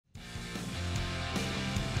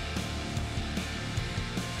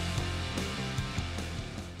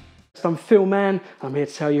I'm Phil Mann. I'm here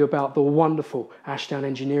to tell you about the wonderful Ashdown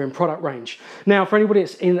engineering product range. Now, for anybody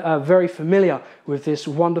that's very familiar with this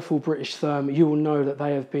wonderful British firm, you will know that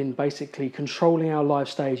they have been basically controlling our live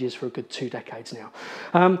stages for a good 2 decades now.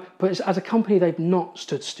 But as a company, they've not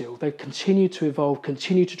stood still. They've continued to evolve,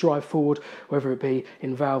 continue to drive forward, whether it be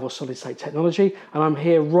in valve or solid state technology. And I'm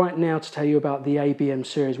here right now to tell you about the ABM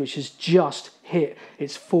series, which has just hit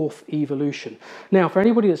its 4th evolution. Now, for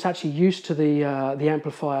anybody that's actually used to the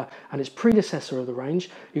amplifier and its predecessor of the range,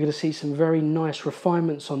 you're going to see some very nice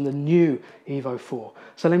refinements on the new EVO IV.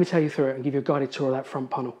 So let me tell you through it and give you a guided tour of that front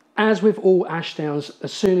panel. As with all Ashdowns,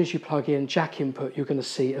 as soon as you plug in jack input, you're going to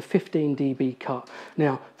see a 15 dB cut.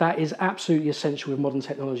 Now, that is absolutely essential with modern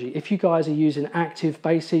technology. If you guys are using active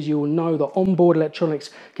basses, you will know that onboard electronics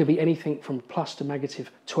can be anything from plus to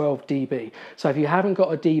negative 12 dB. So if you haven't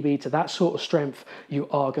got a dB to that sort of strength, you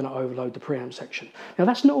are going to overload the preamp section. Now,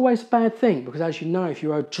 that's not always a bad thing, because as you know, if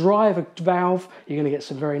you drive a valve, you're going to get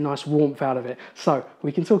some very nice warmth out of it. So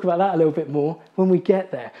we can talk about that a little bit more when we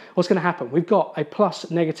get there. What's going to happen? We've got a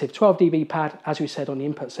plus negative 12 dB pad, as we said, on the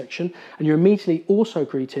input section, and you're immediately also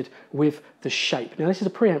greeted with the shape. Now, this is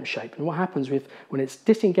a preamp shape, and what happens when it's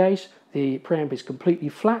disengaged, the preamp is completely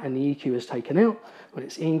flat and the EQ is taken out. When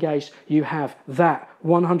it's engaged, you have that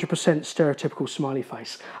 100% stereotypical smiley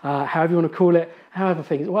face. However you want to call it, what other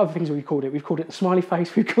things have we called it? We've called it the smiley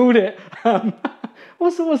face, we've called it,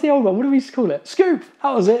 what's the old one? What do we used to call it? Scoop!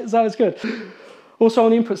 That was it, so it's good. Also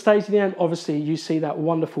on the input stage of the amp, obviously you see that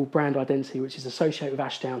wonderful brand identity which is associated with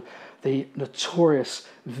Ashdown, the notorious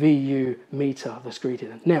VU meter that's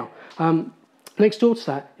greeted. Now, next door to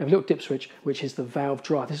that, you have a little dip switch, which is the valve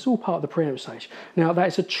drive. This is all part of the preamp stage. Now, that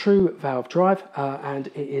is a true valve drive, and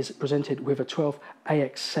it is presented with a 12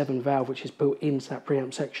 AX7 valve, which is built into that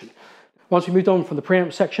preamp section. Once we moved on from the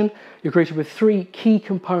preamp section, you're greeted with 3 key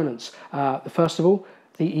components. The first of all,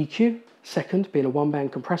 the EQ. Second, being a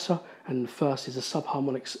 1-band compressor, and the first is a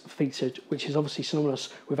subharmonics feature, which is obviously synonymous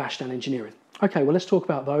with Ashdown engineering. Okay, well, let's talk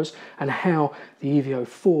about those and how the EVO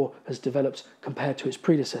IV has developed compared to its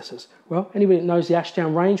predecessors. Well, anybody that knows the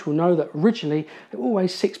Ashdown range will know that originally there were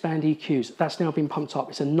always 6-band EQs. That's now been pumped up.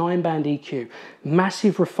 It's a 9-band EQ.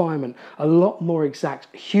 Massive refinement, a lot more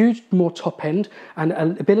exact, huge more top end, and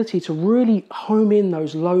an ability to really home in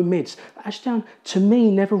those low mids. Ashdown, to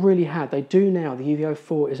me, never really had. They do now. The EVO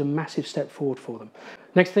IV is a massive step forward for them.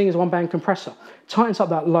 Next thing is 1-band compressor. Tightens up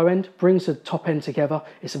that low end, brings the top end together.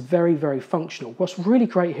 It's very, very functional. What's really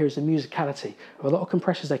great here is the musicality. With a lot of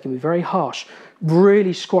compressors, they can be very harsh,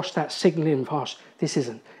 really squash that signaling harsh. This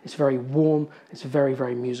isn't. It's very warm. It's very,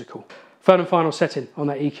 very musical. Third and final setting on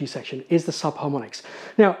that EQ section is the subharmonics.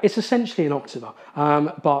 Now, it's essentially an octaver,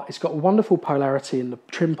 but it's got wonderful polarity in the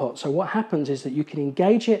trim pot. So what happens is that you can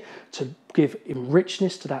engage it to give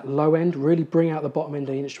richness to that low end, really bring out the bottom end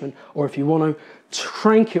of the instrument, or if you want to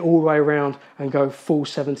crank it all the way around and go full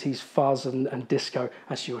 70s fuzz and disco,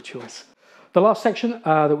 that's your choice. The last section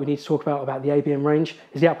that we need to talk about the ABM range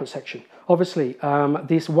is the output section. Obviously,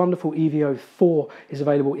 this wonderful EVO IV is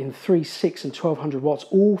available in 3, 6 and 1200 watts,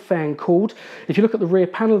 all fan cooled. If you look at the rear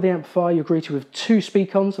panel of the amplifier, you're greeted with 2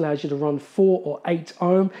 speak-ons, allows you to run 4 or 8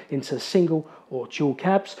 ohm into single or dual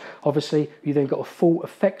cabs. Obviously, you then got a full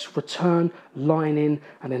effects return, line in,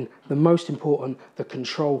 and then the most important, the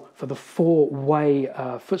control for the 4-way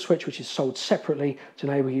foot switch, which is sold separately to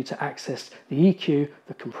enable you to access the EQ,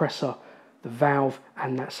 the compressor, the valve,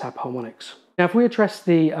 and that subharmonics. Now, if we address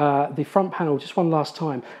the front panel just one last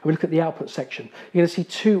time and we look at the output section, you're going to see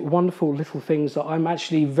 2 wonderful little things that I'm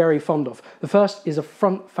actually very fond of. The first is a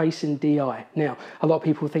front-facing DI. Now, a lot of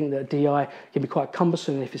people think that DI can be quite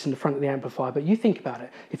cumbersome if it's in the front of the amplifier, but you think about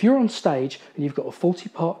it. If you're on stage and you've got a faulty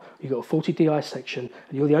pot, you've got a faulty DI section,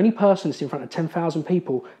 and you're the only person that's in front of 10,000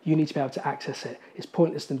 people, you need to be able to access it. It's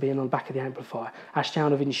pointless than being on the back of the amplifier.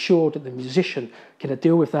 Ashdown have ensured that the musician can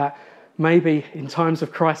deal with that, maybe in times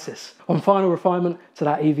of crisis. One final refinement to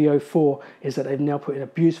that EVO IV is that they've now put in a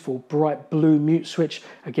beautiful bright blue mute switch.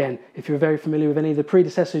 Again, if you're very familiar with any of the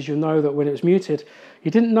predecessors, you'll know that when it was muted,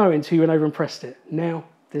 you didn't know until you went over and pressed it. Now,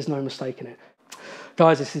 there's no mistaking it.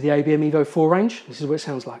 Guys, this is the ABM EVO IV range. This is what it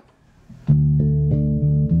sounds like.